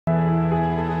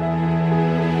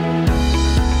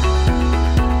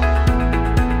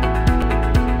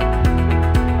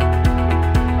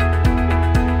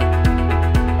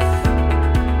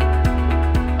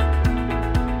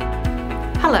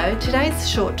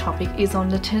short topic is on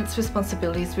the tenant's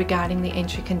responsibilities regarding the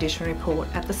entry condition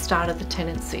report at the start of the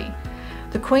tenancy.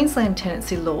 The Queensland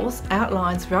tenancy laws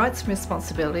outlines rights and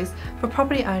responsibilities for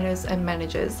property owners and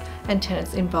managers and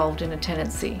tenants involved in a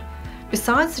tenancy.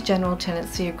 Besides the general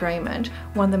tenancy agreement,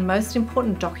 one of the most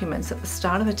important documents at the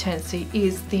start of a tenancy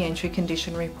is the entry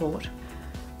condition report.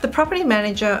 The property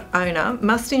manager owner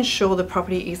must ensure the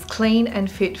property is clean and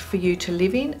fit for you to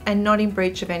live in and not in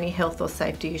breach of any health or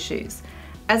safety issues.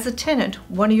 As a tenant,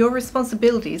 one of your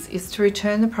responsibilities is to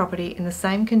return the property in the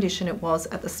same condition it was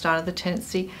at the start of the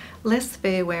tenancy, less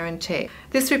fair wear and tear.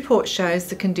 This report shows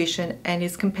the condition and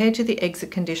is compared to the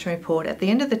exit condition report at the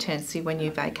end of the tenancy when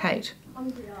you vacate.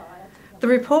 The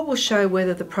report will show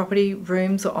whether the property,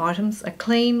 rooms or items are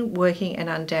clean, working and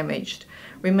undamaged.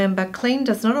 Remember, clean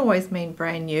does not always mean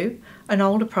brand new. An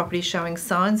older property showing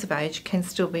signs of age can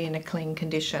still be in a clean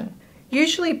condition.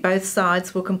 Usually both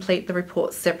sides will complete the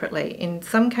report separately. In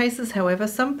some cases, however,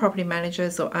 some property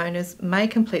managers or owners may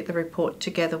complete the report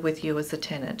together with you as a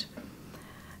tenant.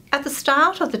 At the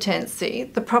start of the tenancy,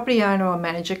 the property owner or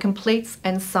manager completes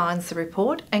and signs the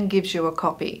report and gives you a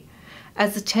copy.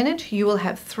 As a tenant, you will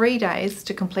have 3 days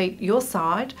to complete your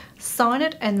side, sign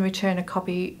it and return a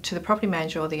copy to the property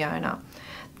manager or the owner.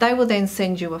 They will then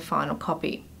send you a final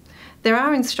copy. There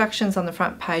are instructions on the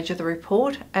front page of the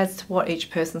report as to what each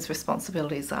person's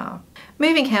responsibilities are.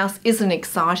 Moving house is an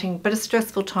exciting but a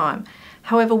stressful time.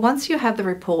 However, once you have the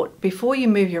report, before you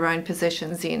move your own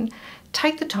possessions in,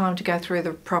 take the time to go through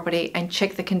the property and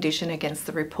check the condition against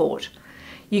the report.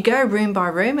 You go room by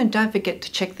room and don't forget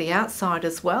to check the outside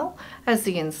as well as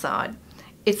the inside.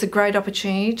 It's a great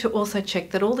opportunity to also check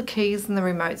that all the keys and the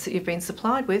remotes that you've been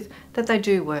supplied with, that they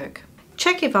do work.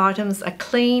 Check if items are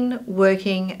clean,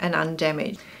 working and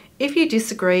undamaged. If you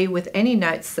disagree with any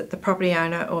notes that the property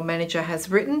owner or manager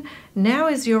has written, now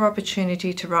is your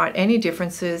opportunity to write any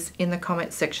differences in the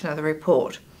comment section of the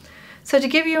report. So to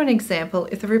give you an example,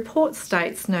 if the report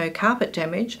states no carpet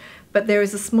damage, but there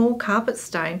is a small carpet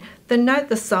stain, then note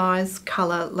the size,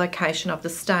 colour, location of the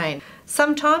stain.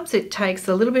 Sometimes it takes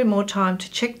a little bit more time to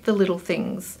check the little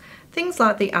things. Things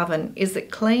like the oven, is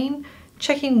it clean?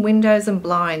 Checking windows and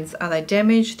blinds, are they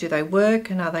damaged, do they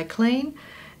work and are they clean?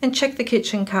 And check the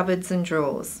kitchen cupboards and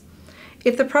drawers.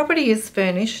 If the property is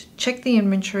furnished, check the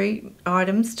inventory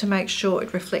items to make sure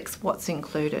it reflects what's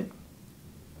included.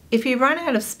 If you run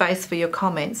out of space for your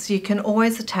comments, you can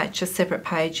always attach a separate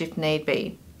page if need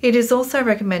be. It is also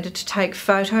recommended to take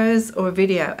photos or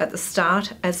video at the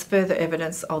start as further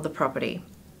evidence of the property.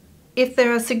 If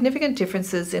there are significant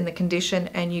differences in the condition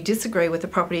and you disagree with the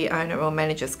property owner or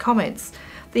manager's comments,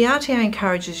 the RTA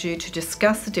encourages you to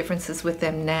discuss the differences with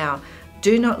them now.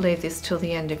 Do not leave this till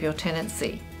the end of your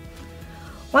tenancy.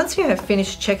 Once you have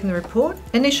finished checking the report,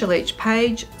 initial each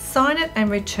page, sign it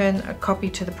and return a copy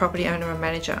to the property owner or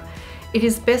manager. It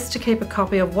is best to keep a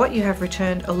copy of what you have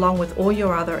returned along with all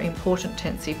your other important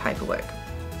tenancy paperwork.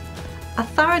 A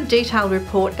thorough detailed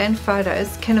report and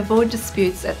photos can avoid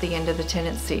disputes at the end of the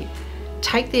tenancy.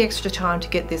 Take the extra time to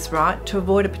get this right to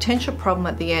avoid a potential problem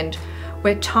at the end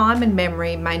where time and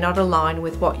memory may not align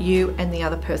with what you and the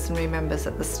other person remembers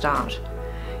at the start.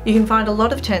 You can find a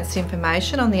lot of tenancy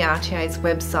information on the RTA's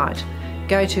website.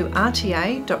 Go to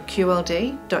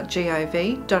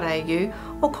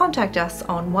rta.qld.gov.au or contact us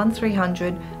on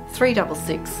 1300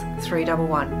 366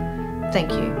 311.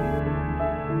 Thank you.